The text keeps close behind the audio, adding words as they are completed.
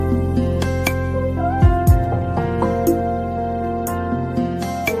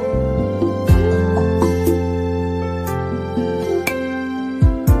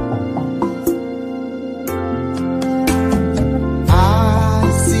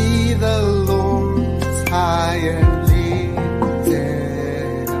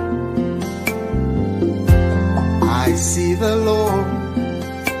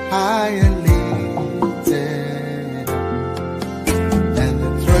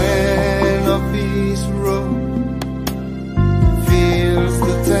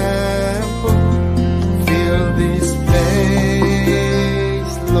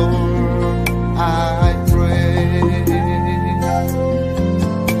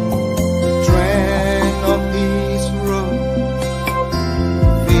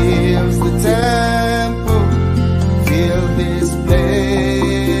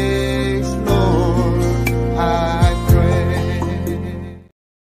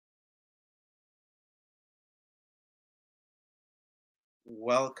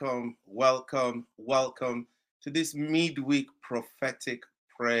welcome, welcome, welcome to this midweek prophetic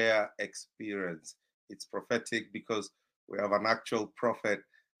prayer experience. It's prophetic because we have an actual prophet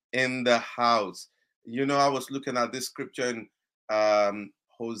in the house. I was looking at this scripture in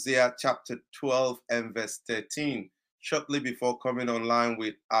Hosea chapter 12 and verse 13, shortly before coming online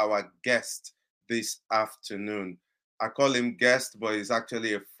with our guest this afternoon. I call him guest, but he's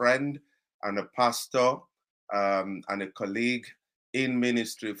actually a friend and a pastor and a colleague in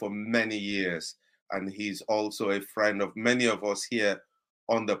ministry for many years. And he's also a friend of many of us here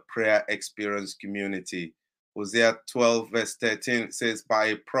on the Prayer Experience community. Hosea 12, verse 13 says, by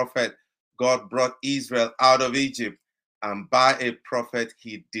a prophet, God brought Israel out of Egypt, and by a prophet,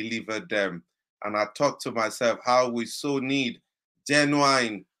 he delivered them. And I thought to myself, how we so need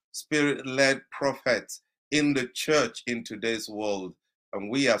genuine, spirit-led prophets in the church in today's world.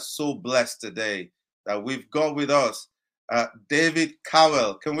 And we are so blessed today that we've got with us David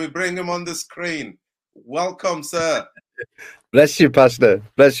Cowell. Can we bring him on the screen? Welcome, sir. Bless you, Pastor.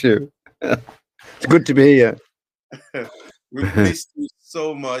 Bless you. It's good to be here. We've missed you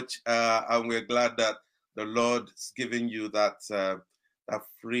so much, and we're glad that the Lord's giving you that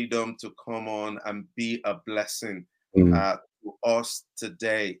freedom to come on and be a blessing to us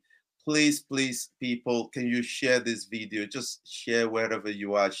today. Please, people, can you share this video? Just share wherever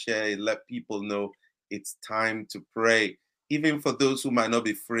you are. Share it. Let people know it's time to pray. Even for those who might not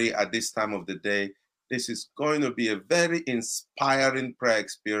be free at this time of the day, this is going to be a very inspiring prayer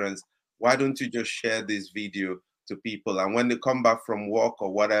experience. Why don't you just share this video to people, and when they come back from work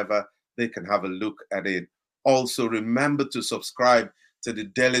or whatever, they can have a look at it. Also, remember to subscribe to the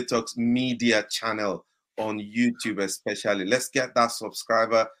Daily Talks Media channel on YouTube especially. Let's get that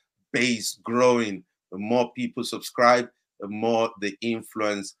subscriber base growing. The more people subscribe, the more the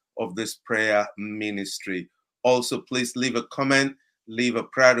influence of this prayer ministry. Also, please leave a comment, leave a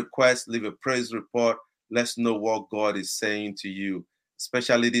prayer request, leave a praise report. Let's know what God is saying to you,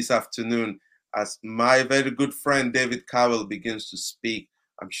 especially this afternoon. As my very good friend David Cowell begins to speak,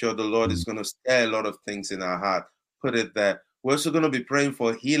 I'm sure the Lord is going to stir a lot of things in our heart. Put it there. We're also going to be praying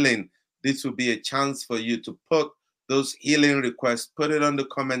for healing. This will be a chance for you to put those healing requests, put it on the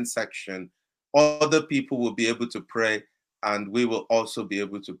comment section. Other people will be able to pray, and we will also be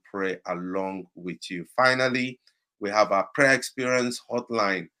able to pray along with you. Finally, we have our prayer experience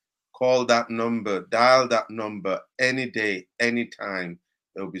hotline. Call that number, dial that number any day, anytime.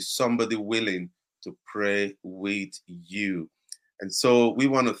 There will be somebody willing to pray with you. And so we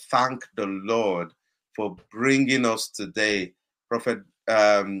want to thank the Lord for bringing us today. Prophet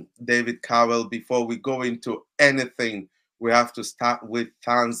David Cowell, before we go into anything, we have to start with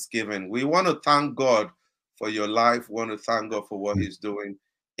thanksgiving. We want to thank God for your life. We want to thank God for what he's doing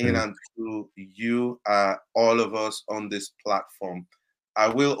in and through you, all of us on this platform. I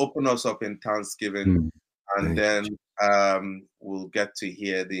will open us up in thanksgiving, and then we'll get to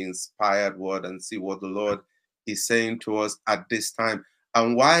hear the inspired word and see what the Lord is saying to us at this time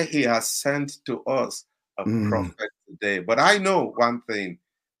and why he has sent to us a prophet today. But I know one thing: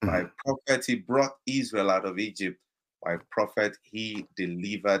 by prophet he brought Israel out of Egypt, by prophet he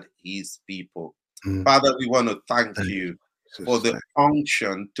delivered his people. Father, we want to thank you for the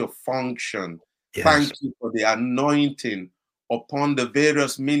unction to function. Yes. Thank you for the anointing upon the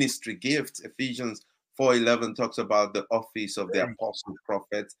various ministry gifts. Ephesians 4:11 talks about the office of the apostle,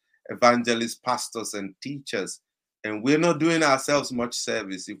 prophets, evangelists, pastors, and teachers. And we're not doing ourselves much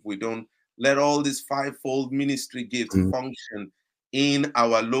service if we don't let all these fivefold ministry gifts function in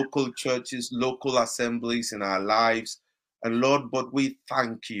our local churches, local assemblies, in our lives. And Lord, but we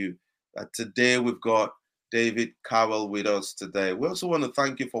thank you that today we've got David Cowell with us today. We also want to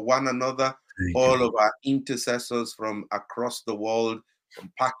thank you for one another, all of our intercessors from across the world,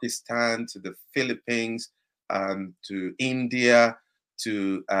 from Pakistan to the Philippines, to India,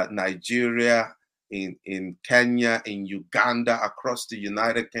 to Nigeria, in Kenya, in Uganda, across the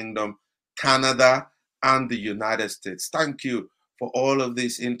United Kingdom, Canada, and the United States. Thank you for all of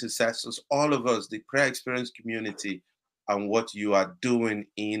these intercessors, all of us, the Prayer Experience community, and what you are doing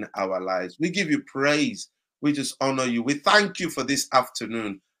in our lives. We give you praise. We just honor you. We thank you for this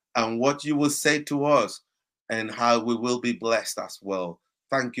afternoon and what you will say to us and how we will be blessed as well.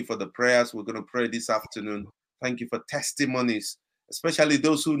 Thank you for the prayers we're going to pray this afternoon. Thank you for testimonies, especially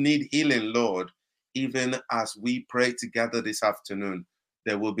those who need healing, Lord. Even as we pray together this afternoon,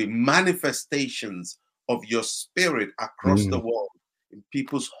 there will be manifestations of your spirit across the world, in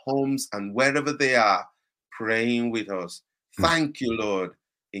people's homes and wherever they are, praying with us. Thank you, Lord.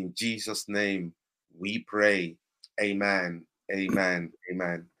 In Jesus' name, we pray. Amen. Amen.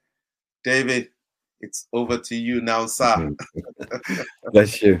 Amen. David, It's over to you now, sir.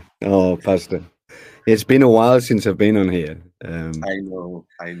 Bless you. Oh, Pastor. It's been a while since I've been on here. I know.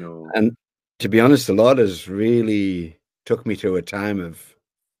 And to be honest, the Lord has really took me through a time of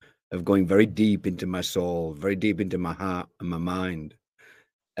going very deep into my soul, very deep into my heart and my mind,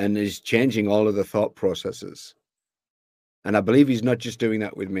 and is changing all of the thought processes. And I believe he's not just doing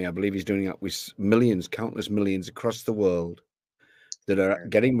that with me. I believe he's doing that with millions, countless millions across the world that are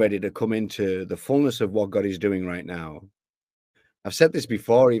getting ready to come into the fullness of what God is doing right now. I've said this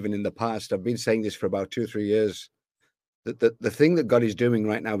before, even in the past. I've been saying this for about 2 or 3 years. That the thing that God is doing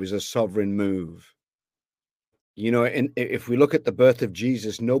right now is a sovereign move. You know, and if we look at the birth of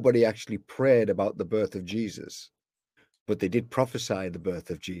Jesus, nobody actually prayed about the birth of Jesus, but they did prophesy the birth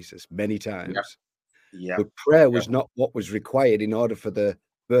of Jesus many times. Yeah. But prayer was not what was required in order for the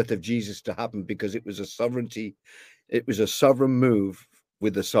birth of Jesus to happen, because it was a sovereignty. It was a sovereign move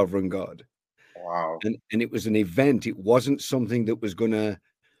with the sovereign God. Wow. And it was an event. It wasn't something that was going to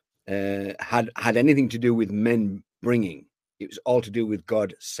had anything to do with men bringing. It was all to do with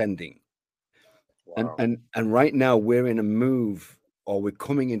God sending. Wow. And right now we're in a move, or we're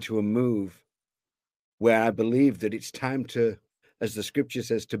coming into a move where I believe that it's time to, as the scripture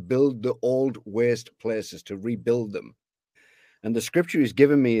says, to build the old waste places, to rebuild them. And the scripture he's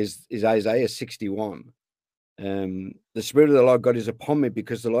given me is Isaiah 61. The Spirit of the Lord God is upon me,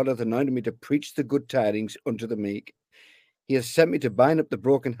 because the Lord hath anointed me to preach the good tidings unto the meek. He has sent me to bind up the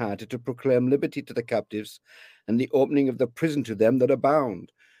brokenhearted, to proclaim liberty to the captives, and the opening of the prison to them that are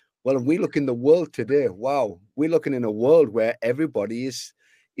bound. Well, if we look in the world today, wow, we're looking in a world where everybody is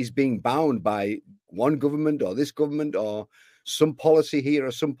being bound by one government or this government or some policy here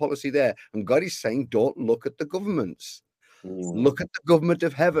or some policy there. And God is saying, don't look at the governments. Look at the government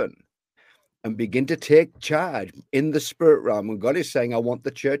of heaven and begin to take charge in the spirit realm. And God is saying, I want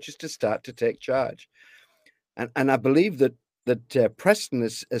the churches to start to take charge. And I believe that Preston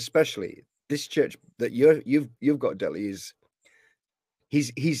is, especially this church that you've got, Delhi, is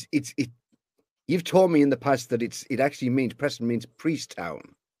you've told me in the past that it actually means, Preston means priest town.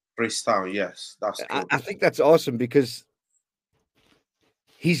 Priest town, yes, that's true. I think that's awesome, because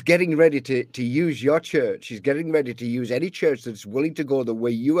he's getting ready to use your church. He's getting ready to use any church that's willing to go the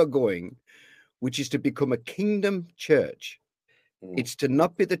way you are going, which is to become a kingdom church. It's to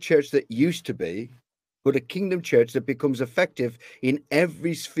not be the church that used to be, but a kingdom church that becomes effective in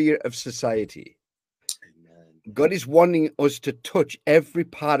every sphere of society. Amen. God is wanting us to touch every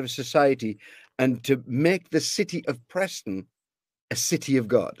part of society and to make the city of Preston a city of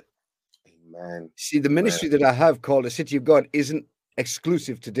God. Amen. See, the ministry that I have called a City of God isn't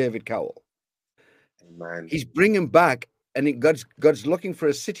exclusive to David Cowell. Amen. He's bringing back, and God's looking for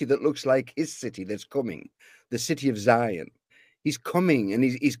a city that looks like his city that's coming, the city of Zion. He's coming, and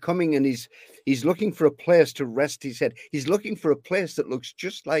he's coming, and he's looking for a place to rest his head. He's looking for a place that looks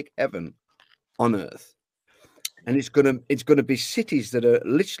just like heaven on earth. And it's gonna be cities that are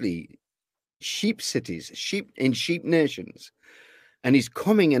literally sheep cities, sheep nations. And he's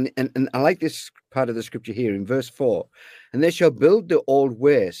coming, and I like this part of the scripture here in verse 4. And they shall build the old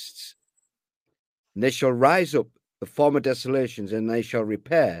wastes, and they shall rise up the former desolations, and they shall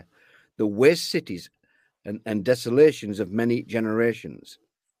repair the waste cities and desolations of many generations.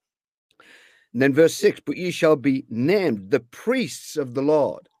 And then verse 6, but ye shall be named the priests of the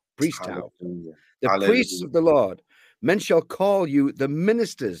Lord, priest town, the Hallelujah. Priests of the Lord. Men shall call you the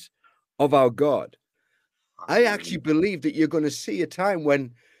ministers of our God. Hallelujah. I actually believe that you're going to see a time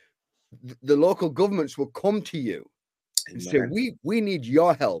when the local governments will come to you and say, we need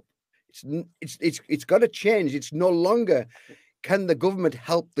your help. It's got to change. It's no longer, can the government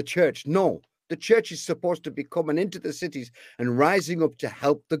help the church? No, the church is supposed to be coming into the cities and rising up to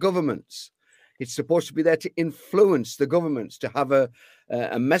help the governments. It's supposed to be there to influence the governments, to have a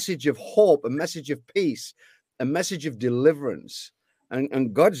message of hope, a message of peace, a message of deliverance.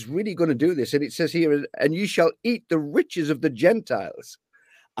 And God's really going to do this. And it says here, and you shall eat the riches of the Gentiles.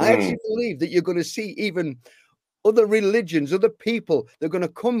 I actually believe that you're going to see even other religions, other people, they're going to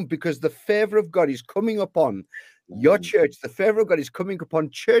come because the favor of God is coming upon your church. The favor of God is coming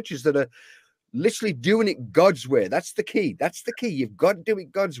upon churches that are literally doing it God's way. That's the key. That's the key. You've got to do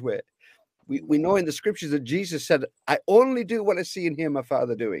it God's way. We know in the scriptures that Jesus said, I only do what I see and hear my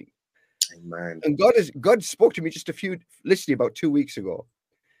Father doing. Amen. And God spoke to me just literally about 2 weeks ago.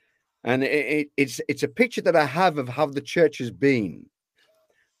 And it's a picture that I have of how the church has been.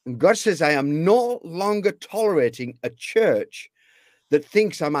 And God says, I am no longer tolerating a church that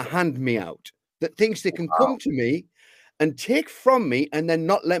thinks I'm a hand-me-out, that thinks they can come to me and take from me and then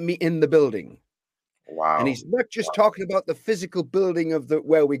not let me in the building. Wow. And he's not just talking about the physical building of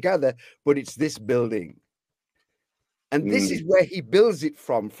where we gather, but it's this building. And this is where he builds it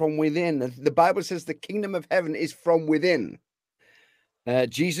from within. The Bible says the kingdom of heaven is from within.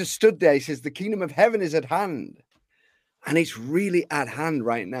 Jesus stood there. He says, the kingdom of heaven is at hand. And it's really at hand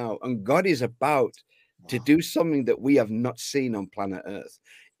right now. And God is about to do something that we have not seen on planet Earth.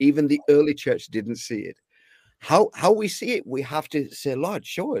 Even the early church didn't see it. How we see it, we have to say, Lord,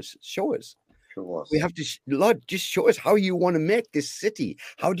 show us. We have to, Lord, just show us how you want to make this city.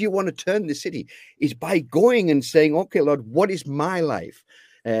 How do you want to turn this city? Is by going and saying, okay, Lord, what is my life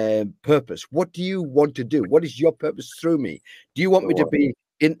purpose? What do you want to do? What is your purpose through me? Do you want me to be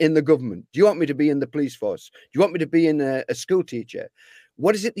in the government? Do you want me to be in the police force? Do you want me to be in a school teacher?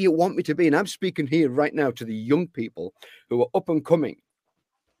 What is it that you want me to be? And I'm speaking here right now to the young people who are up and coming,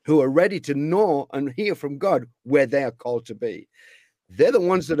 who are ready to know and hear from God where they are called to be. They're the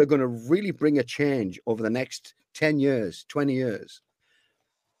ones that are going to really bring a change over the next 10 years, 20 years.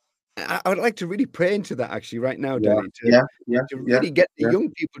 I would like to really pray into that actually right now, Danny, to really get the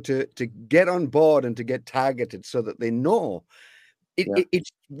young people to get on board and to get targeted so that they know.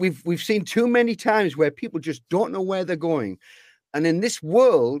 We've seen too many times where people just don't know where they're going. And in this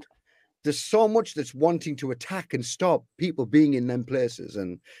world, there's so much that's wanting to attack and stop people being in them places,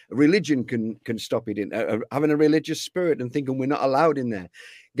 and religion can stop it. In having a religious spirit and thinking we're not allowed in there.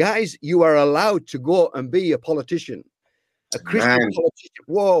 Guys, you are allowed to go and be a politician, a Christian politician.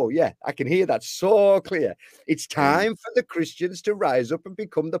 Whoa, yeah, I can hear that so clear. It's time for the Christians to rise up and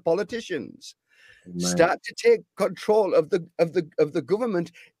become the politicians. Start to take control of the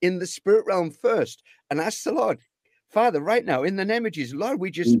government in the spirit realm first, and ask the Lord. Father, right now, in the name of Jesus, Lord, we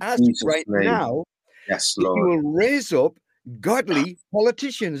just ask right now that you will raise up godly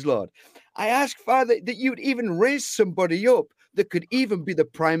politicians, Lord. I ask, Father, that you would even raise somebody up that could even be the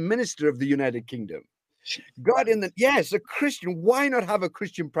Prime Minister of the United Kingdom. God, a Christian, why not have a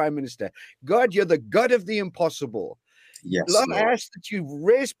Christian Prime Minister? God, you're the God of the impossible. Yes, Lord, I ask that you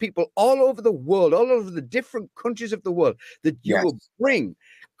raise people all over the world, all over the different countries of the world, that you will bring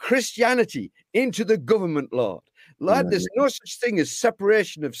Christianity into the government, Lord. Lord, there's no such thing as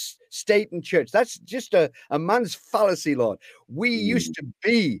separation of state and church. That's just a man's fallacy, Lord. We used to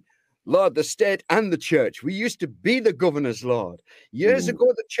be, Lord, the state and the church. We used to be the governors, Lord. Years ago,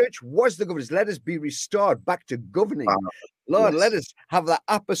 the church was the governors. Let us be restored back to governing. Lord, let us have that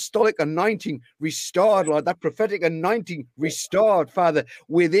apostolic anointing restored, Lord, that prophetic anointing restored, Father,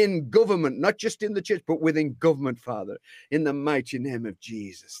 within government, not just in the church, but within government, Father, in the mighty name of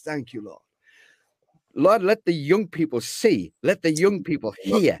Jesus. Thank you, Lord. Lord, let the young people see, let the young people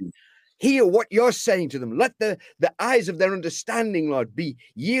hear what you're saying to them. Let the eyes of their understanding, Lord, be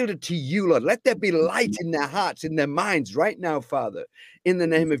yielded to you, Lord. Let there be light in their hearts, in their minds right now, Father, in the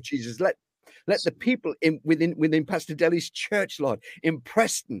name of Jesus. Let the people within Pastor Deli's church, Lord, in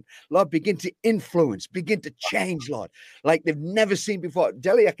Preston, Lord, begin to influence, begin to change, Lord, like they've never seen before.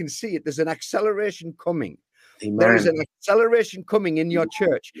 Deli, I can see it. There's an acceleration coming. Amen. There is an acceleration coming in your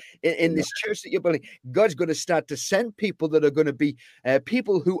church, in this church that you're building. God's going to start to send people that are going to be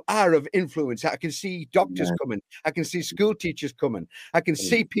people who are of influence. I can see doctors coming. I can see school teachers coming. I can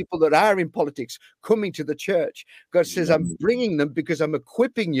see people that are in politics coming to the church. God says, I'm bringing them because I'm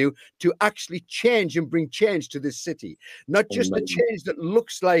equipping you to actually change and bring change to this city. Not just a change that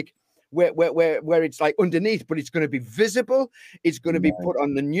looks like where it's like underneath, but it's going to be visible. It's going to be put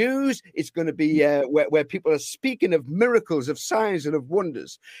on the news. It's going to be where people are speaking of miracles, of signs, and of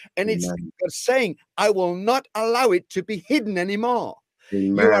wonders. And it's God saying, I will not allow it to be hidden anymore.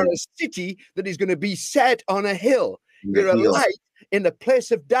 Amen. You are a city that is going to be set on a hill. You're a light in the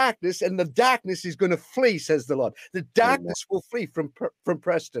place of darkness, and the darkness is going to flee, says the Lord. The darkness will flee from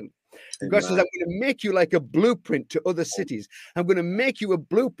Preston. God says, I'm going to make you like a blueprint to other cities. I'm going to make you a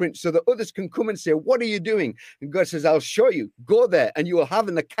blueprint so that others can come and say, what are you doing? And God says, I'll show you. Go there, and you will have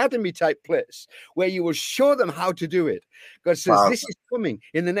an academy type place where you will show them how to do it. God says, this is coming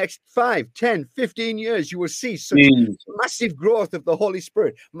in the next 5, 10, 15 years. You will see such massive growth of the Holy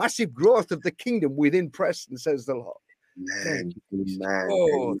Spirit, massive growth of the kingdom within Preston, says the Lord. Amen. Thank you.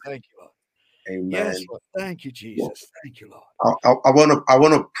 Amen. Thank you, Lord. Amen. Yes, Lord. Thank you, Jesus. Thank you, Lord. I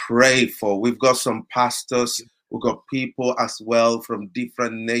want to pray for. We've got some pastors. We've got people as well from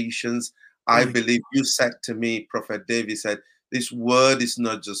different nations. I believe you said to me, Prophet David said, this word is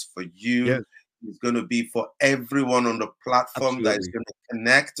not just for you. Yes. It's going to be for everyone on the platform that is going to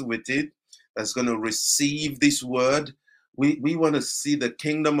connect with it, that's going to receive this word. We want to see the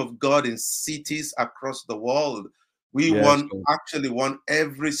kingdom of God in cities across the world. We want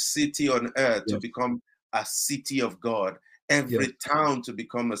every city on earth to become a city of God. every town to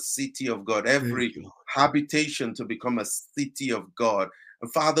become a city of God, every habitation to become a city of God.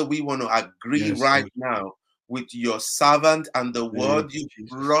 And Father, we want to agree right now with your servant and the word you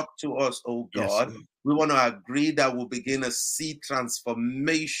brought to us, oh God. We want to agree that we'll begin to see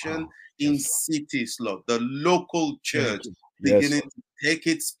transformation in cities, Lord. The local church beginning to take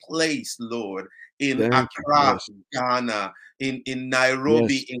its place, Lord, in Accra, Ghana, in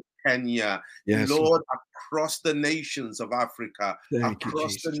Nairobi, in Kenya, Lord, across the nations of Africa,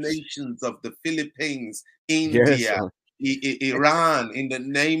 across the nations of the Philippines, India, Iran, in the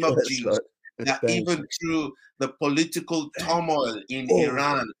name of Jesus. That even through the political turmoil in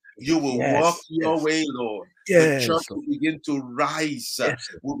Iran, you will walk your way, Lord. The church will begin to rise,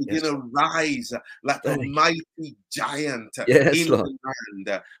 will begin to rise like a mighty giant in the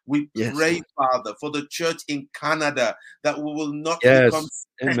land. We pray, Father, for the church in Canada, that we will not become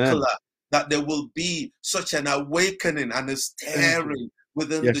secular, that there will be such an awakening and a stirring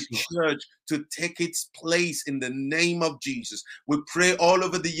within the church to take its place in the name of Jesus. We pray all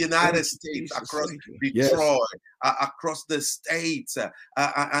over the United States, across Detroit, across the states, and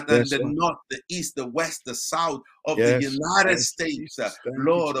the north, the east, the west, the south of the United States,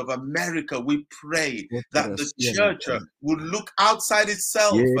 Lord of America. We pray that the church will look outside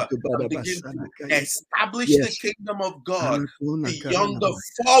itself and begin to establish the kingdom of God beyond the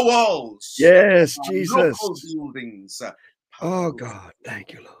four walls. Jesus. Local buildings. Oh God,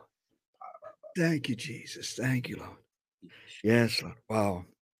 thank you, Lord. Thank you, Jesus. Thank you, Lord. Yes, Lord. Wow.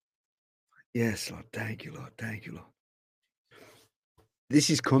 Yes, Lord. Thank you, Lord. Thank you, Lord.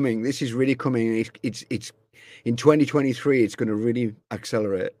 This is coming. This is really coming. It's in 2023. It's going to really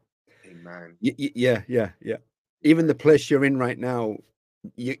accelerate. Amen. Yeah. Even the place you're in right now,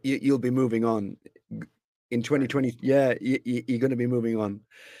 you'll be moving on. In 2020, you're going to be moving on.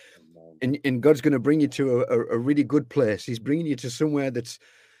 And God's going to bring you to a really good place. He's bringing you to somewhere that's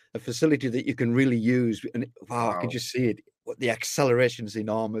a facility that you can really use. And wow, I can just see it. The acceleration is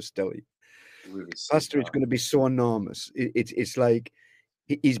enormous, Delhi. Pastor, it's going to be so enormous. It's like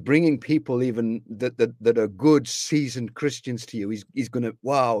he's bringing people even that are good, seasoned Christians to you. He's going to,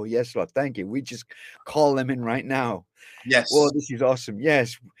 wow, yes, Lord, thank you. We just call them in right now. Yes. Oh, this is awesome.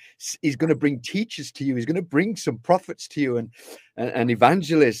 Yes. He's going to bring teachers to you. He's going to bring some prophets to you and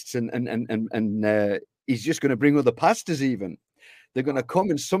evangelists and he's just going to bring other pastors even. They're going to come,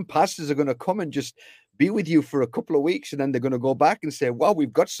 and some pastors are going to come and just be with you for a couple of weeks, and then they're going to go back and say, wow,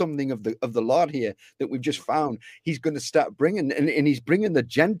 we've got something of the Lord here that we've just found. He's going to start bringing, and he's bringing the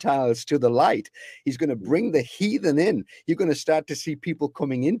Gentiles to the light. He's going to bring the heathen in. You're going to start to see people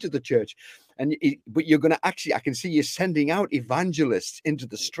coming into the church. But you're going to actually, I can see you sending out evangelists into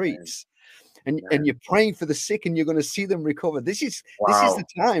the streets. And you're praying for the sick, and you're going to see them recover. This is the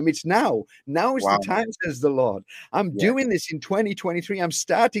time. It's now. Now is the time, says the Lord. I'm doing this in 2023. I'm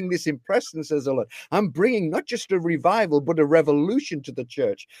starting this in Preston, says the Lord. I'm bringing not just a revival, but a revolution to the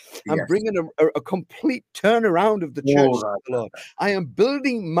church. I'm bringing a complete turnaround of the church, says the Lord. I am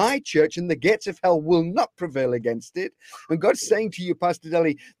building my church, and the gates of hell will not prevail against it. And God's saying to you, Pastor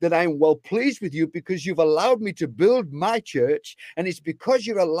Delhi, that I'm well pleased with you because you've allowed me to build my church, and it's because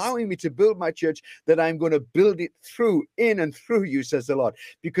you're allowing me to build my church that I'm going to build it in and through you, says the Lord,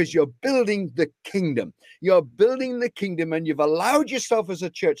 because you're building the kingdom. You're building the kingdom, and you've allowed yourself as a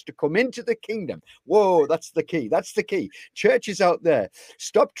church to come into the kingdom. Whoa, that's the key. That's the key. Churches out there,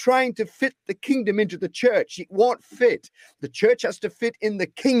 stop trying to fit the kingdom into the church. It won't fit. The church has to fit in the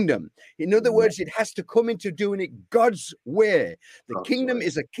kingdom. In other words, it has to come into doing it God's way. The kingdom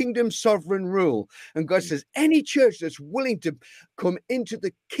is a kingdom sovereign rule. And God says, any church that's willing to come into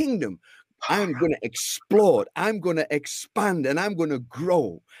the kingdom, I'm going to explode. I'm going to expand, and I'm going to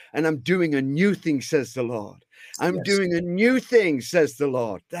grow. And I'm doing a new thing, says the Lord. I'm doing a new thing, says the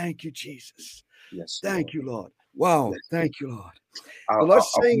Lord. Thank you, Jesus. Thank you, Lord. Wow. Tord's The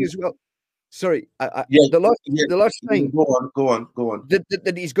Lord's saying as well. Sorry, the Lord's saying. Go on.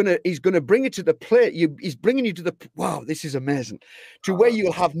 That he's gonna bring it to the plate. He's bringing you to the. Wow, this is amazing. To where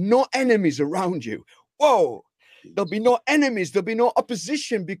you'll have no enemies around you. Whoa. There'll be no enemies. There'll be no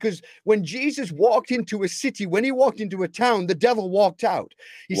opposition, because when Jesus walked into a city, when he walked into a town, the devil walked out.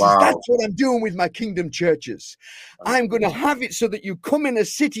 He says, that's what I'm doing with my kingdom churches. I'm going to have it so that you come in a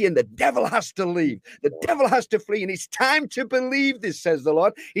city and the devil has to leave. The devil has to flee. And it's time to believe this, says the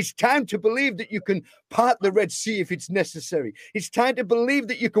Lord. It's time to believe that you can part the Red Sea if it's necessary. It's time to believe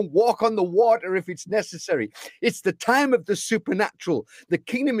that you can walk on the water if it's necessary. It's the time of the supernatural. The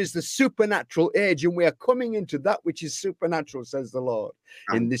kingdom is the supernatural age, and we are coming into that which is supernatural, says the Lord,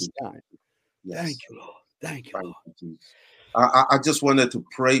 in this time. Thank you, Lord. Thank you, Lord. I just wanted to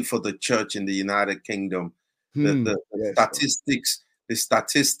pray for the church in the United Kingdom. the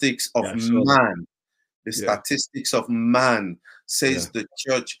statistics of Yeah, man. The Yeah. statistics of man says the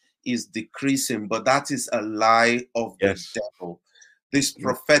church is decreasing, but that is a lie of the devil. This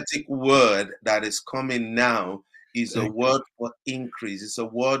prophetic word that is coming now is a word for increase. It's a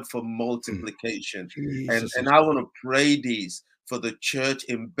word for multiplication. And I want to pray this for the church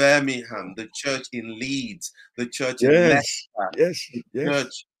in Birmingham, the church in Leeds, the church in Leicester, the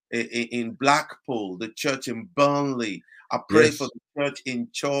church in Blackpool, the church in Burnley. I pray for the church in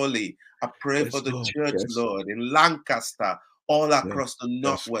Chorley. I pray for the church, Lord, in Lancaster, all across the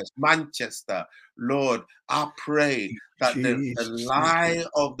Northwest, Manchester. Lord, I pray that the lie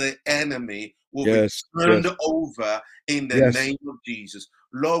of the enemy will be turned over in the name of Jesus.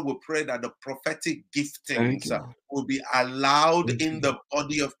 Lord, we pray that the prophetic giftings will be allowed in the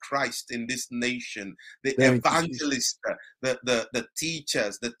body of Christ in this nation. The evangelists, the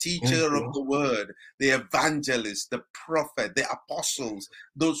teachers, the teacher of the word, the evangelists, the prophet, the apostles,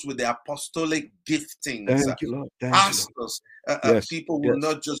 those with the apostolic giftings, pastors. People will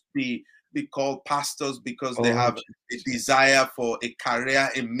not just be called pastors because they have a desire for a career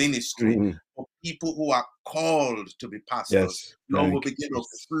in ministry, but people who are called to be pastors. Lord, will begin to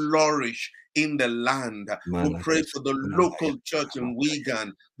flourish in the land. We pray for the local church in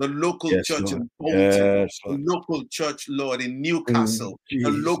Wigan, the local church in Bolton, the local church, Lord, in Newcastle,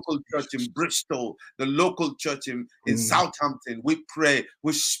 the local church in Bristol, the local church in Southampton. We pray,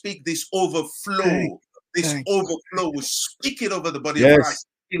 we speak this overflow. This overflow, we speak it over the body of Christ.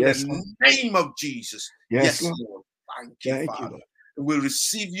 In the name of Jesus. Yes, Lord. Thank you, Father. We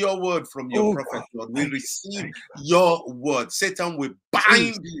receive your word from your prophet, Lord. We receive your word. Satan will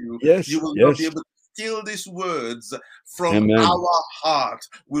bind you. You will not be able to steal these words from our heart.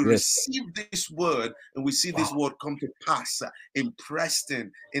 We receive this word, and we see this word come to pass in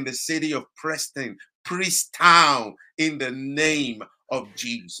Preston, in the city of Preston, Priesttown, in the name of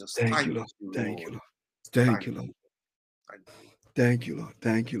Jesus. Thank you, Lord. Thank you, Lord. Thank you, Lord. Thank you, Lord.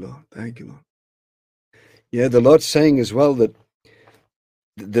 Thank you, Lord. Thank you, Lord. Yeah, the Lord's saying as well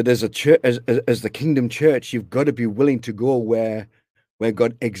that as a church, as the kingdom church, you've got to be willing to go where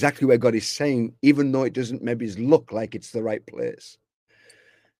God, exactly where God is saying, even though it doesn't maybe look like it's the right place.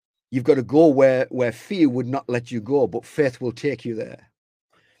 You've got to go where fear would not let you go, but faith will take you there.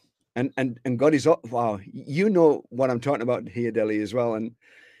 And God is, wow, you know what I'm talking about here, Deli, as well. And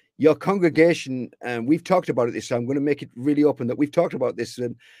your congregation, and we've talked about it this, so I'm going to make it really open that we've talked about this,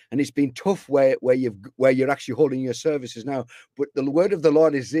 and it's been tough where you're actually holding your services now. But the word of the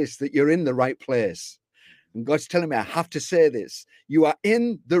Lord is this, that you're in the right place. And God's telling me I have to say this. You are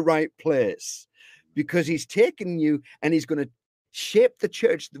in the right place because he's taken you and he's going to shape the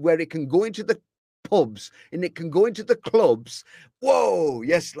church where it can go into the pubs and it can go into the clubs. Whoa,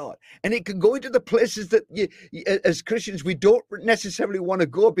 yes, Lord. And it can go into the places that as Christians, we don't necessarily want to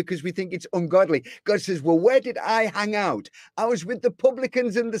go because we think it's ungodly. God says, well, where did I hang out? I was with the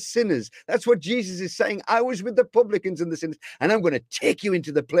publicans and the sinners. That's what Jesus is saying. I was with the publicans and the sinners, and I'm going to take you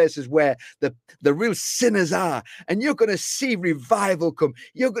into the places where the real sinners are, and you're going to see revival come.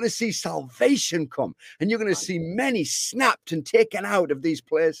 You're going to see salvation come, and you're going to see many snapped and taken out of these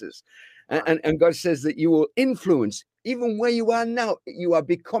places. And God says that you will influence, even where you are now, you are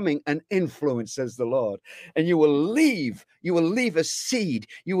becoming an influence, says the Lord. And you will leave a seed,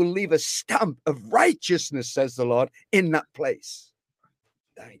 you will leave a stamp of righteousness, says the Lord, in that place.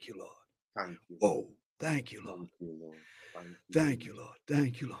 Thank you, Lord. Thank you. Oh, thank you, Lord. Thank you, Lord.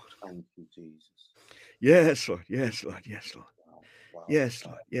 Thank you, Lord. Thank you, Jesus. Yes, Lord. Yes, Lord. Yes, Lord. Wow. Yes,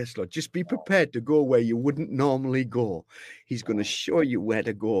 Lord. Yes, Lord. Just be prepared to go where you wouldn't normally go. He's going to show you where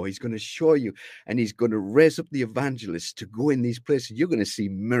to go. He's going to show you, and he's going to raise up the evangelists to go in these places. You're going to see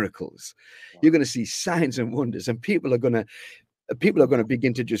miracles. You're going to see signs and wonders, and people are going to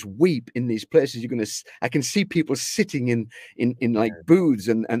begin to just weep in these places. I can see people sitting in like booths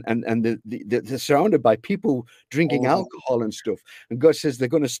and they're surrounded by people drinking alcohol and stuff. And God says they're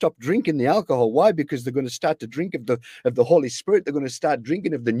going to stop drinking the alcohol. Why? Because they're going to start to drink of the Holy Spirit. They're going to start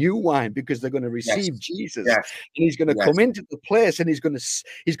drinking of the new wine because they're going to receive Jesus. And he's going to come into the place and he's going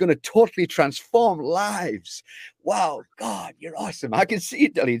to totally transform lives. Wow, God, you're awesome. I can see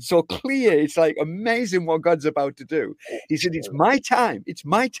it, Deli. It's so clear. It's like amazing what God's about to do. He said, it's my time. It's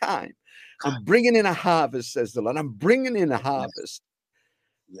my time. I'm bringing in a harvest, says the Lord. I'm bringing in a harvest.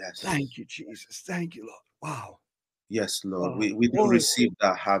 Yes. Thank you, Jesus. Thank you, Lord. Wow. Yes, Lord. We do receive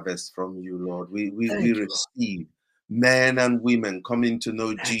that harvest from you, Lord. We receive men and women coming to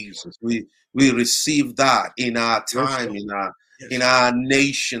know Jesus. We receive that in our time, in our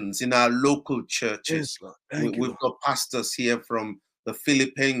nations, in our local churches. We've got pastors here from the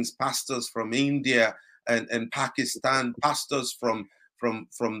Philippines, pastors from India, and Pakistan, pastors from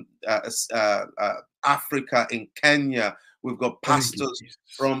Africa, in Kenya. We've got pastors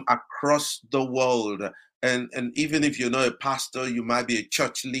from across the world. And even if you're not a pastor, you might be a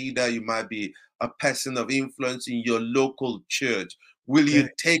church leader, you might be a person of influence in your local church. Will you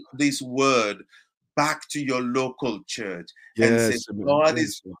take this word back to your local church and say, God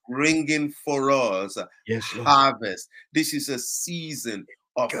is bringing for us harvest? This is a season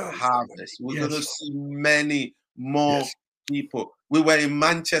of harvest. We're going to see many more people. We were in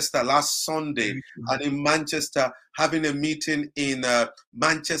Manchester last Sunday, and in Manchester having a meeting in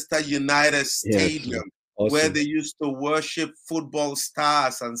Manchester United Stadium, where they used to worship football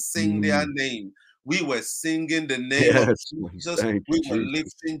stars and sing their name. We were singing the name of Jesus. We were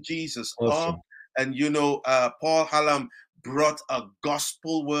lifting Jesus up. And you know, Paul Hallam brought a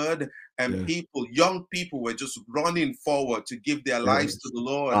gospel word, and people, young people, were just running forward to give their lives to the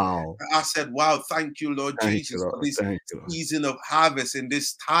Lord. I said, wow, thank you, Lord Jesus, for this season of harvest in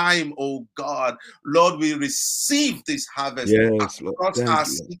this time, oh God. Lord, we receive this harvest across our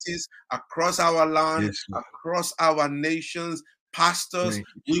cities, across our land, across our nations. Pastors,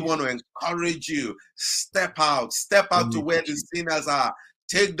 we want to encourage you. Step out to where the sinners are.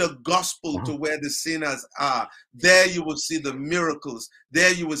 Take the gospel to where the sinners are. There you will see the miracles.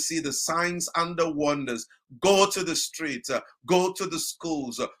 There you will see the signs and the wonders. Go to the streets, go to the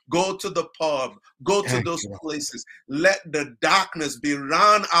schools, go to the pub, go to those places. Let the darkness be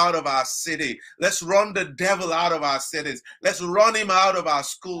run out of our city. Let's run the devil out of our cities. Let's run him out of our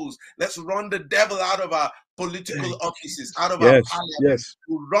schools. Let's run the devil out of our political offices, out of our parliament.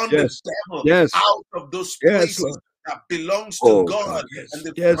 Run the devil out of those places that belongs to God. And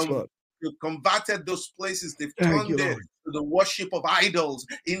they've converted those places. They've turned it to the worship of idols.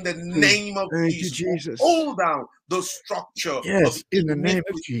 In the name of Jesus, hold down the structure in the name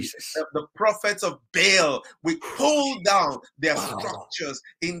of Jesus. The prophets of Baal, we pull down their structures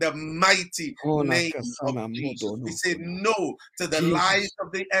in the mighty name of Jesus. We say no to the lies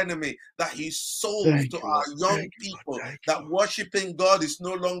of the enemy that he sold to our young people, that worshiping God is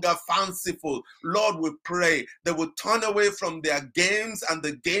no longer fanciful. Lord, we pray they will turn away from their games and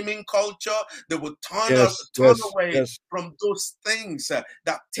the gaming culture. They will turn away from those things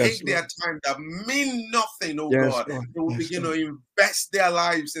that take their time, that mean nothing, oh God. They will begin to invest their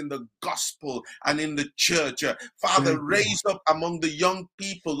lives in the gospel and in the church. Father, raise up among the young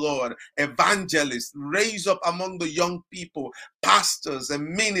people, Lord, evangelists. Raise up among the young people pastors and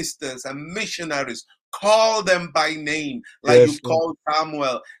ministers and missionaries. Call them by name, like you called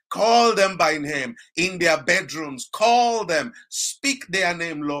Samuel. Call them by name in their bedrooms. Call them. Speak their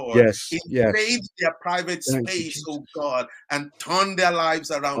name, Lord. Invade their private space, oh God, and turn their lives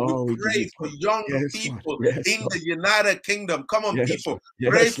around. We pray for young people in the United Kingdom. Come on, people.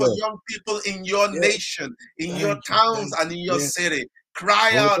 Pray for young people in your nation, in your towns, and in your city.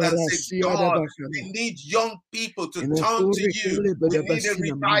 Cry out and say, God, we need young people to turn to you. We need a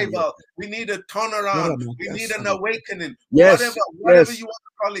revival. We need a turnaround. We need an awakening. Whatever you want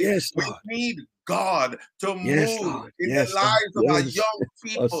to call it. We need God to move in the lives of our young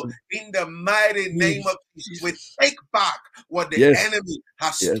people in the mighty name of Jesus. We take back what the enemy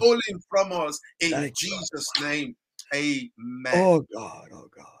has stolen from us in Jesus' name. Amen. Oh God, oh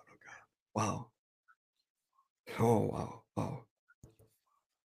God, oh God. Wow. Oh, wow, wow.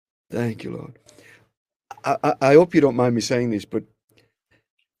 Thank you, Lord. I hope you don't mind me saying this, but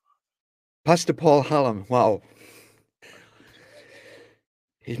Pastor Paul Hallam, wow.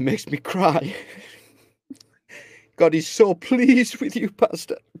 It makes me cry. God is so pleased with you,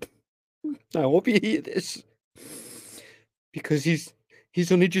 Pastor. I hope you hear this. Because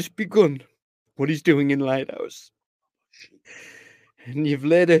he's only just begun what he's doing in Lighthouse. And you've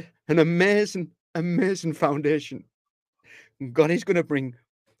laid an amazing, amazing foundation. God is going to bring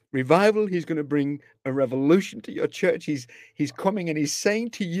revival. He's going to bring a revolution to your church. He's coming and he's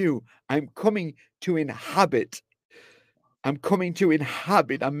saying to you, I'm coming to inhabit. I'm coming to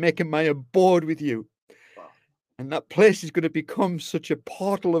inhabit. I'm making my abode with you. And that place is going to become such a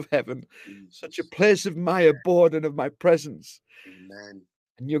portal of heaven, such a place of my abode and of my presence. Amen.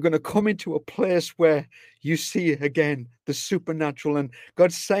 And you're going to come into a place where you see again the supernatural. And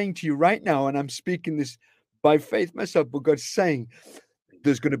God's saying to you right now, and I'm speaking this by faith myself, but God's saying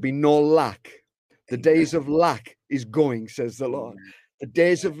there's going to be no lack. The days of lack is going, says the Lord. The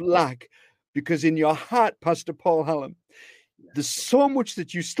days of lack, because in your heart, Pastor Paul Hallam, there's so much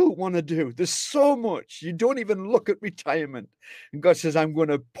that you still want to do. There's so much. You don't even look at retirement. And God says, I'm going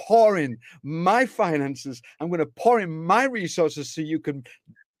to pour in my finances. I'm going to pour in my resources so you can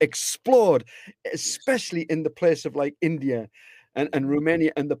explode, especially in the place of like India and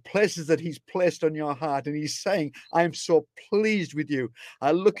Romania and the places that he's placed on your heart. And he's saying, I'm so pleased with you.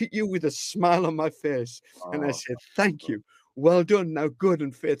 I look at you with a smile on my face and I say, thank you. Well done, now good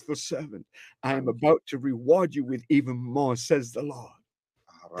and faithful servant. I am about to reward you with even more, says the Lord.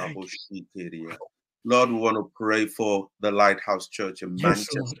 Lord, we want to pray for the Lighthouse Church in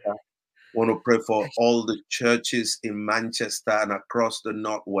Manchester. We want to pray for all the churches in Manchester and across the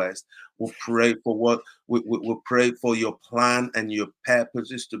Northwest. We pray for what we pray for your plan and your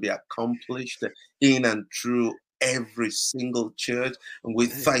purposes to be accomplished in and through every single church. And we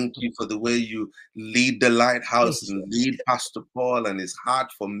thank you for the way you lead the Lighthouse and lead Pastor Paul and his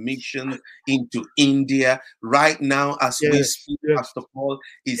heart for mission into India. Right now, as we speak, Pastor Paul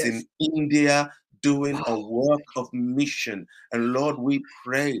is in India doing a work of mission. And Lord, we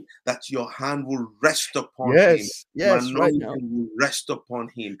pray that your hand will rest upon him. Your anointing will rest upon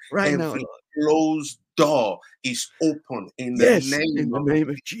him. Every closed door is open in the name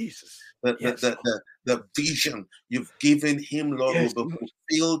of Jesus. The vision you've given him, Lord, will be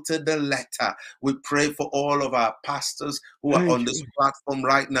fulfilled to the letter. We pray for all of our pastors who are on this platform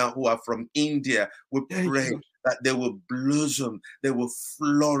right now, who are from India. We pray that they will blossom, they will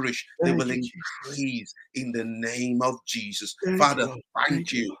flourish, they will increase in the name of Jesus. Father,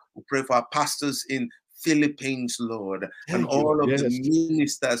 thank you. We pray for our pastors in Philippines, Lord, and all of the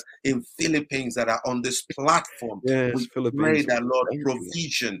ministers in Philippines that are on this platform. We pray that, Lord,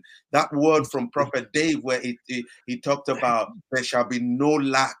 provision. That word from Prophet Dave, where he talked about there shall be no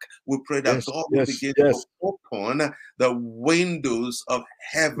lack. We pray that God will begin to open the windows of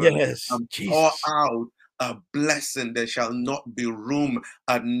heaven and pour out a blessing. There shall not be room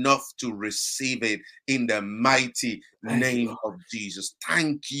enough to receive it in the mighty name of Jesus.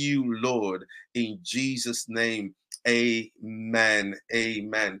 Thank you, Lord, in Jesus' name. Amen.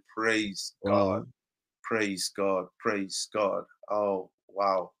 Amen. Praise God. Praise God. Praise God. Oh,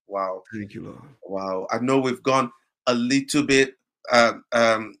 wow. Wow. Thank you, Lord. Wow. I know we've gone a little bit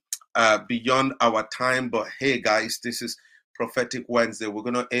beyond our time, but hey, guys, this is Prophetic Wednesday. We're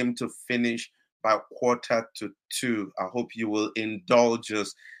going to aim to finish by 1:45. I hope you will indulge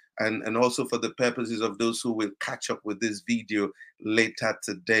us. And also for the purposes of those who will catch up with this video later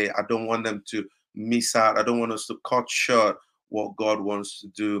today, I don't want them to miss out. I don't want us to cut short what God wants to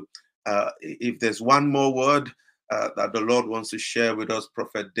do. If there's one more word that the Lord wants to share with us,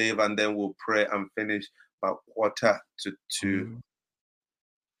 Prophet Dave, and then we'll pray and finish by 1:45.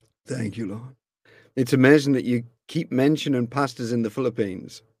 Thank you, Lord. It's amazing that you keep mentioning pastors in the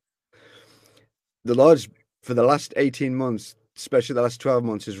Philippines. The Lord's, for the last 18 months, especially the last 12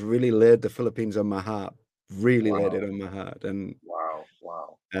 months, has really laid the Philippines on my heart. Really laid it on my heart. And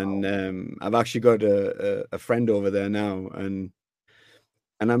I've actually got a friend over there now, and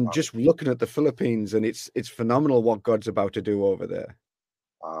I'm just looking at the Philippines, and it's phenomenal what God's about to do over there.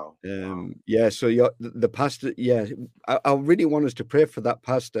 Yeah. So the pastor. Yeah, I really want us to pray for that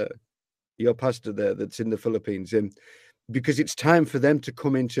pastor, your pastor there that's in the Philippines, and because it's time for them to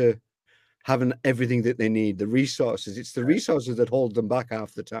come into having everything that they need, the resources. It's the resources that hold them back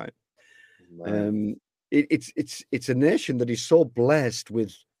half the time. It's a nation that is so blessed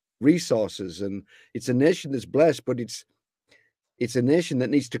with resources, and it's a nation that's blessed, but it's a nation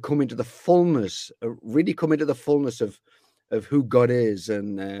that needs to come into the fullness, really come into the fullness of who God is.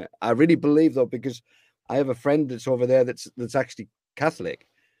 And I really believe, though, because I have a friend that's over there that's actually Catholic,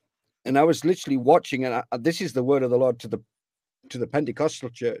 and I was literally watching, and this is the word of the Lord to the Pentecostal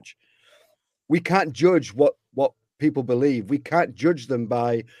church. We can't judge what people believe. We can't judge them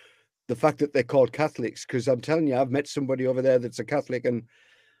by the fact that they're called Catholics, because I'm telling you, I've met somebody over there that's a Catholic, and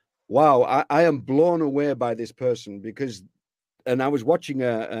wow, I am blown away by this person. And I was watching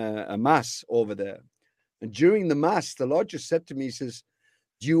a mass over there, and during the mass, the Lord just said to me, he says,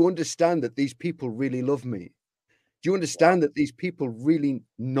 do you understand that these people really love me? Do you understand that these people really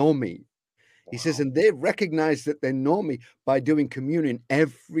know me? He says, and they recognize that they know me by doing communion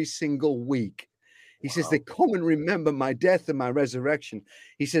every single week. He says, they come and remember my death and my resurrection.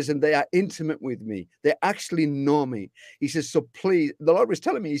 He says, and they are intimate with me. They actually know me. He says, so please, the Lord was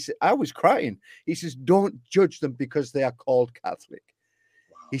telling me, he said, I was crying. He says, don't judge them because they are called Catholic.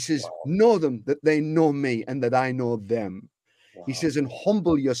 He says, know them that they know me and that I know them. He says, and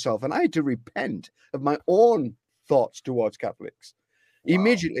humble yourself. And I had to repent of my own thoughts towards Catholics.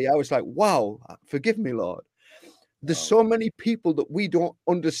 Immediately, I was like, wow, forgive me, Lord. There's so many people that we don't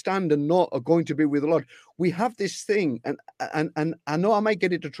understand and know are going to be with the Lord. We have this thing, and I know I might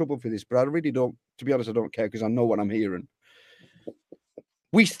get into trouble for this, but I really don't, to be honest, I don't care, because I know what I'm hearing.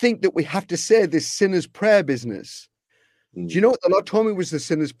 We think that we have to say this sinner's prayer business. Do you know what the Lord told me was the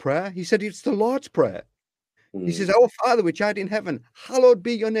sinner's prayer? He said, it's the Lord's prayer. He says, Our Father which art in heaven, hallowed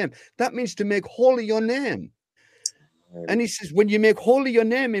be your name. That means to make holy your name. And he says, when you make holy your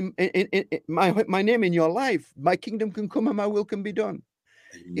name, in my name in your life, my kingdom can come and my will can be done.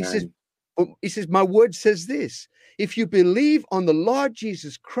 Amen. He says, my word says this: if you believe on the Lord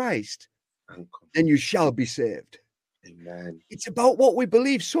Jesus Christ, then you shall be saved. Amen. It's about what we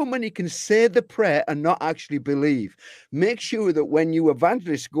believe. So many can say the prayer and not actually believe. Make sure that when you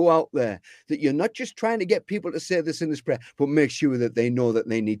evangelists go out there, that you're not just trying to get people to say this in this prayer, but make sure that they know that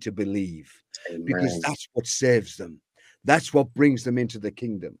they need to believe. Amen. Because that's what saves them. That's what brings them into the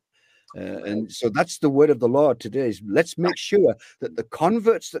kingdom. And so that's the word of the Lord today, is let's make sure that the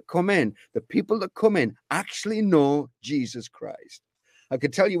converts that come in, the people that come in, actually know Jesus Christ. I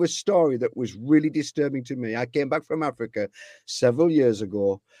could tell you a story that was really disturbing to me. I came back from Africa several years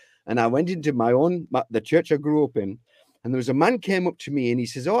ago, and I went into the church I grew up in, and there was a man came up to me and he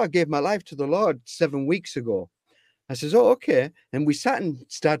says, I gave my life to the Lord 7 weeks ago. I says, oh, okay. And we sat and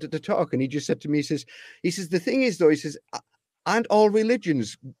started to talk, and he just said to me, he says, the thing is, though, he says, aren't all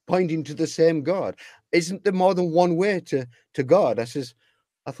religions pointing to the same God? Isn't there more than one way to God? I says,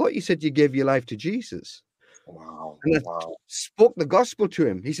 I thought you said you gave your life to Jesus. Wow. And I spoke the gospel to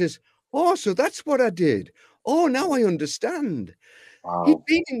him. He says, oh, so that's what I did. Oh, now I understand. Wow. He'd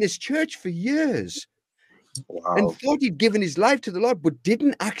been in this church for years and thought he'd given his life to the Lord, but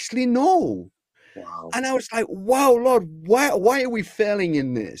didn't actually know. Wow. And I was like, wow, Lord, why are we failing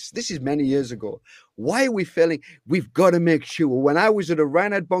in this? This is many years ago. Why are we failing? We've got to make sure. When I was at a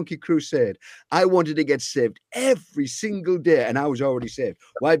Reinhard Bonnke crusade, I wanted to get saved every single day, and I was already saved.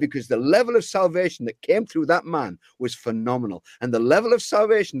 Why? Because the level of salvation that came through that man was phenomenal. And the level of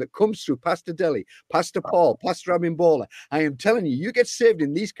salvation that comes through Pastor Deli, Pastor Paul, Pastor Abimbola, I am telling you, you get saved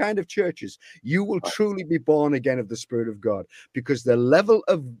in these kind of churches, you will truly be born again of the Spirit of God, because the level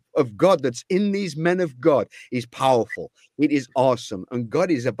of God that's in these men of God is powerful. It is awesome, and God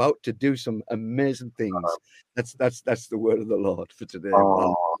is about to do some amazing things. That's the word of the Lord for today.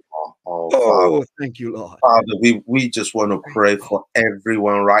 Wow. Father, thank you, Lord. Father, we just want to pray for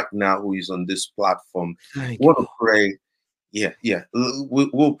everyone right now who is on this platform. We want to pray. Yeah.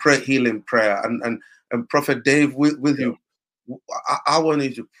 We'll pray healing prayer, and Prophet Dave with you. I want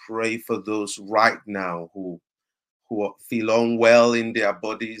you to pray for those right now who feel unwell in their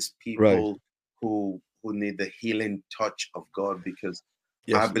bodies, people who need the healing touch of God, because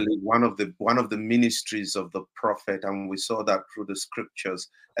I believe one of the ministries of the prophet, and we saw that through the scriptures,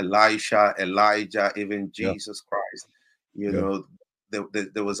 Elisha, Elijah, even Jesus Christ, know,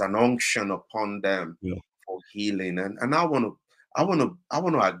 there was an unction upon them for healing. And I want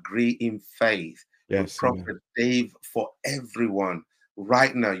to agree in faith with Prophet Dave for everyone.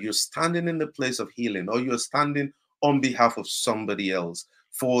 Right now, you're standing in the place of healing, or you're standing on behalf of somebody else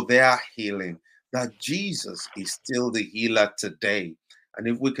for their healing, that Jesus is still the healer today. And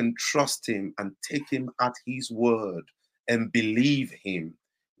if we can trust him and take him at his word and believe him,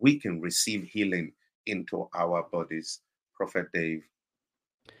 we can receive healing into our bodies. Prophet Dave.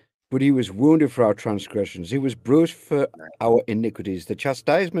 But he was wounded for our transgressions. He was bruised for our iniquities. The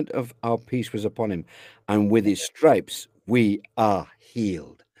chastisement of our peace was upon him, and with his stripes we are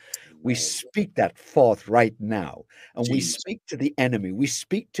healed. We speak that forth right now, and we speak to the enemy. We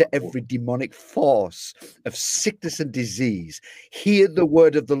speak to every demonic force of sickness and disease. Hear the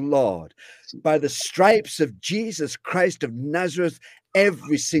word of the Lord. By the stripes of Jesus Christ of Nazareth,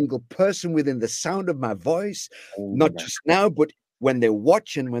 every single person within the sound of my voice, not just now, but when they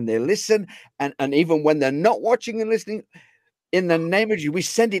watch and when they listen, and even when they're not watching and listening, in the name of Jesus, we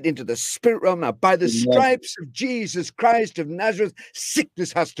send it into the spirit realm now. By the stripes of Jesus Christ of Nazareth,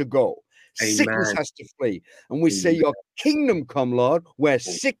 sickness has to go. Sickness has to flee. And we say, your kingdom come, Lord, where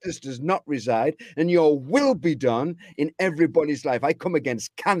sickness does not reside, and your will be done in everybody's life. I come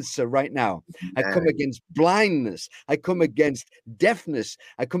against cancer right now. I come against blindness. I come against deafness.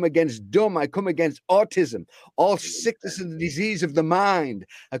 I come against dumb. I come against autism, all sickness and disease of the mind.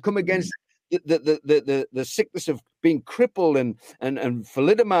 I come against the sickness of being crippled and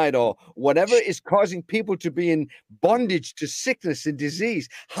thalidomide or whatever is causing people to be in bondage to sickness and disease,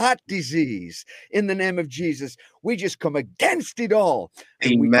 heart disease. In the name of Jesus, we just come against it all.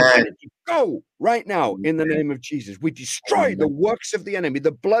 And we command it to go right now in the name of Jesus. We destroy the works of the enemy.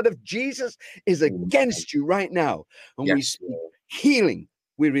 The blood of Jesus is against you right now. And we speak healing.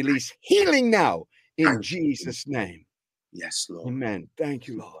 We release healing now in Jesus' name. Yes, Lord. Amen. Thank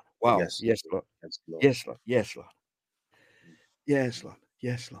you, Lord. Wow. Yes, Lord. Yes, Lord. Yes, Lord. Yes, Lord. Yes, Lord.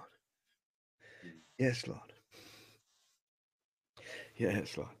 Yes, Lord.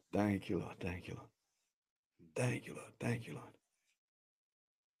 Yes, Lord. Thank you, Lord. Thank you, Lord. Thank you, Lord. Thank you, Lord.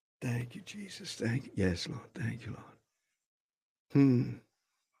 Thank you, Jesus. Thank you. Yes, Lord. Thank you, Lord.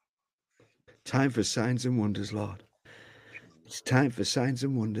 Time for signs and wonders, Lord. It's time for signs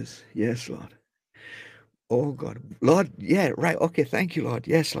and wonders. Yes, Lord. Oh God, Lord, yeah, right. Okay, thank you, Lord.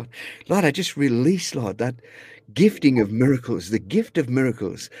 Yes, Lord. Lord, I just release, Lord, that gifting of miracles, the gift of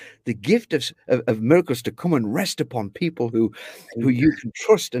miracles, the gift of miracles to come and rest upon people who you can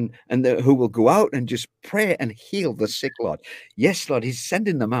trust and who will go out and just pray and heal the sick, Lord. Yes, Lord, He's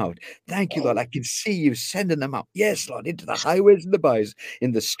sending them out. Thank you, Lord. I can see you sending them out. Yes, Lord, into the highways and the byways,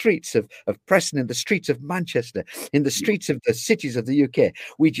 in the streets of Preston, in the streets of Manchester, in the streets of the cities of the UK.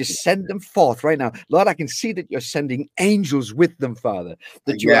 We just send them forth right now. Lord, I can see that you're sending angels with them, Father,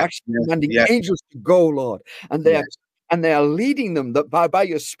 that you're actually commanding angels to go, Lord, and they are leading them that by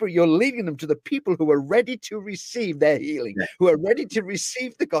your Spirit, you're leading them to the people who are ready to receive their healing, who are ready to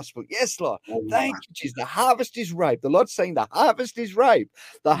receive the gospel. Yes, Lord. Thank you, Jesus. The harvest is ripe. The Lord's saying the harvest is ripe.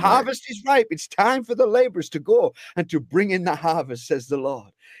 The harvest is ripe. It's time for the laborers to go and to bring in the harvest, says the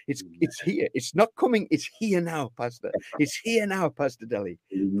Lord. It's here. It's not coming. It's here now, Pastor. It's here now, Pastor Deli.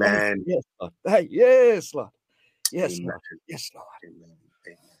 Amen. Yes, Lord. Yes, Lord. Yes, Amen. Lord. Yes, Lord. Amen.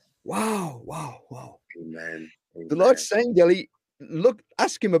 Wow, wow, wow. Amen. The Lord's saying, Deli, look,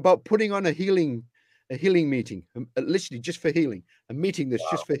 ask him about putting on a healing meeting, literally just for healing, a meeting that's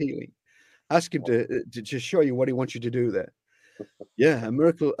just for healing. Ask him to show you what he wants you to do there. Yeah, a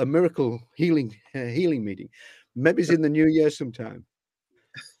miracle healing meeting. Maybe it's in the new year sometime.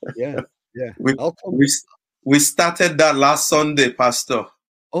 Yeah, yeah. We started that last Sunday, Pastor.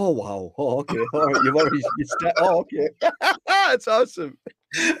 Oh wow! Oh okay. All right. You've already Oh okay. That's awesome.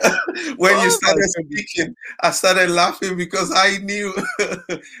 When you started speaking, I started laughing because I knew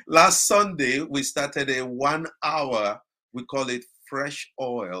last Sunday we started a 1 hour, we call it fresh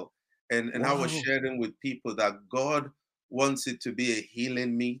oil. And I was sharing with people that God wants it to be a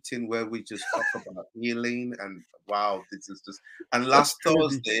healing meeting where we just talk about healing. And wow, this is just, and last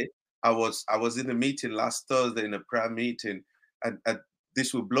Thursday, I was in a meeting last Thursday, in a prayer meeting, and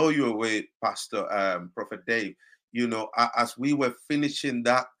this will blow you away, Pastor Prophet Dave. You know, as we were finishing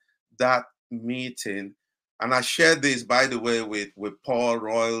that meeting, and I shared this, by the way, with Paul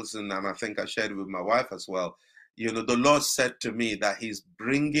Royals, and I think I shared it with my wife as well. You know, the Lord said to me that He's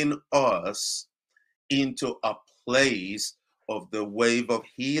bringing us into a place of the wave of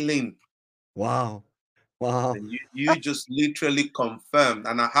healing. Wow. Wow. And you just literally confirmed,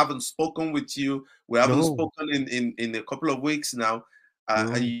 and I haven't spoken with you. We haven't spoken in a couple of weeks now.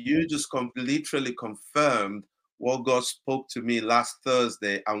 And you just literally confirmed what God spoke to me last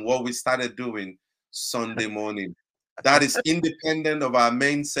Thursday and what we started doing Sunday morning. That is independent of our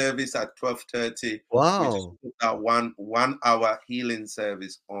main service at 12:30. Wow. We just put that one hour healing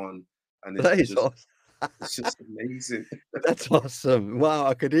service on, and it's awesome. It's just amazing. That's awesome. Wow,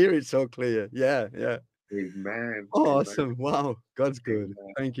 I could hear it so clear. Yeah, yeah. Amen. Awesome. Wow. God's good.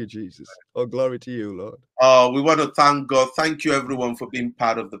 Amen. Thank you, Jesus. Oh, glory to you, Lord. We want to thank God. Thank you, everyone, for being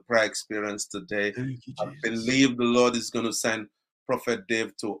part of the prayer experience today. Thank you, Jesus. I believe the Lord is going to send Prophet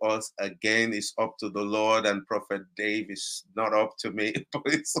Dave to us again. It's up to the Lord, and Prophet Dave is not up to me, but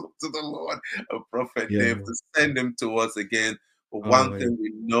it's up to the Lord and Prophet Dave to send him to us again. But one thing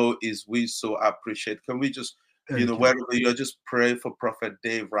we know is we so appreciate. Can we just, wherever you're, just pray for Prophet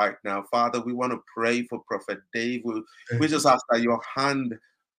Dave right now. Father, we want to pray for Prophet Dave. We just ask that your hand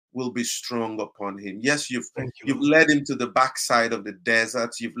will be strong upon him. Yes, you've led him to the backside of the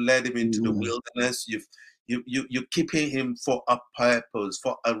desert. You've led him into the wilderness. You're keeping him for a purpose,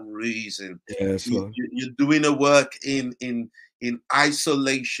 for a reason. Yes, Lord. You're doing a work in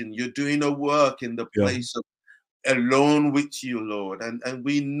isolation. You're doing a work in the place of alone with you, Lord. And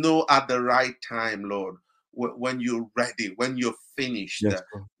we know at the right time, Lord, when you're ready, when you're finished,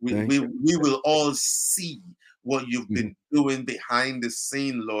 we will all see what you've been doing behind the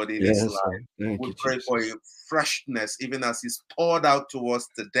scene, Lord, in his life. We pray for a freshness, even as he's poured out to us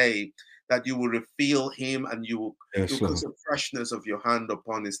today, that you will refill him and you will put the freshness of your hand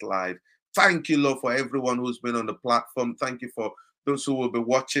upon his life. Thank you, Lord, for everyone who's been on the platform. Thank you for those who will be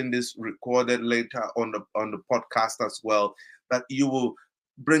watching this recorded later on the podcast as well, that you will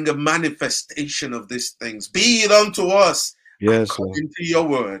bring a manifestation of these things. Be it unto us according to your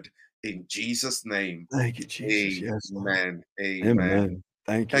word. In Jesus' name. Thank you, Jesus. Amen. Yes, Amen.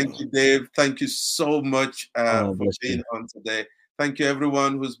 Thank you, Dave. Thank you so much for being on today. Thank you,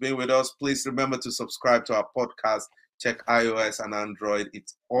 everyone who's been with us. Please remember to subscribe to our podcast. Check iOS and Android.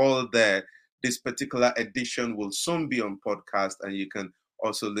 It's all there. This particular edition will soon be on podcast, and you can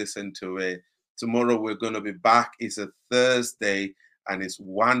also listen to it. Tomorrow we're going to be back. It's a Thursday, and it's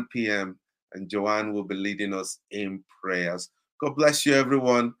 1 p.m., and Joanne will be leading us in prayers. God bless you,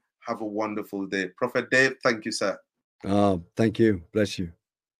 everyone. Have a wonderful day. Prophet Dave, thank you, sir. Oh, thank you. Bless you.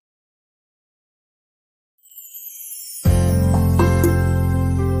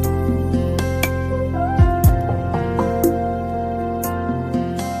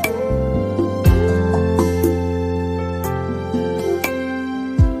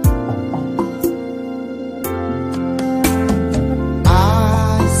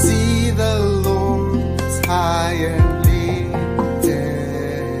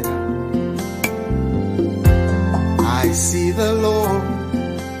 The Lord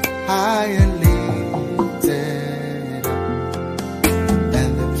high and lifted up,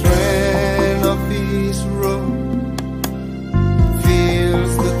 and the train of his robe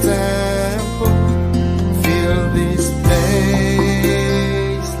fills the temple. Fill this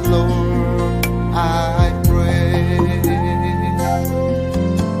place, Lord, I pray.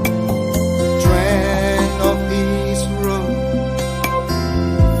 Train of his robe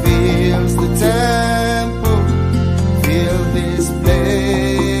fills the temple. Fill this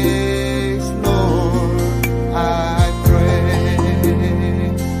place, Lord, I pray.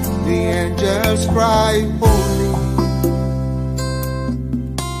 The angels cry, holy,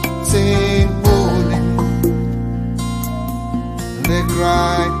 sing holy. They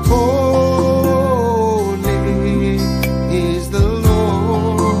cry, holy is the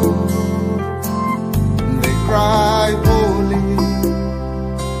Lord. They cry, holy.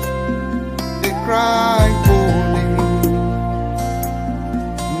 They cry, holy.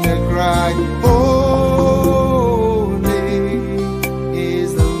 They cry, holy is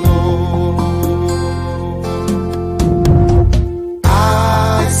the Lord.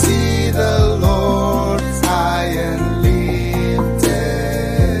 I see the Lord is high and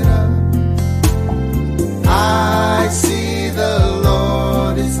lifted up. I see the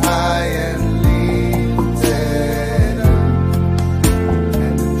Lord is high and lifted up,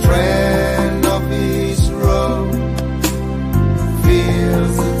 and the train of his robe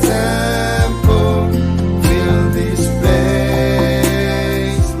fills the temple. Fill this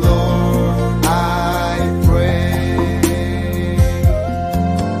place, Lord, I pray.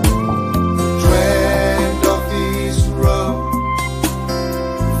 The train of his robe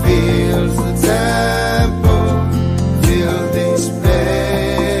fills the temple. Fill this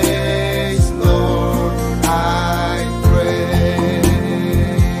place, Lord, I pray.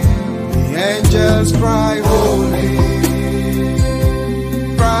 The angels cry,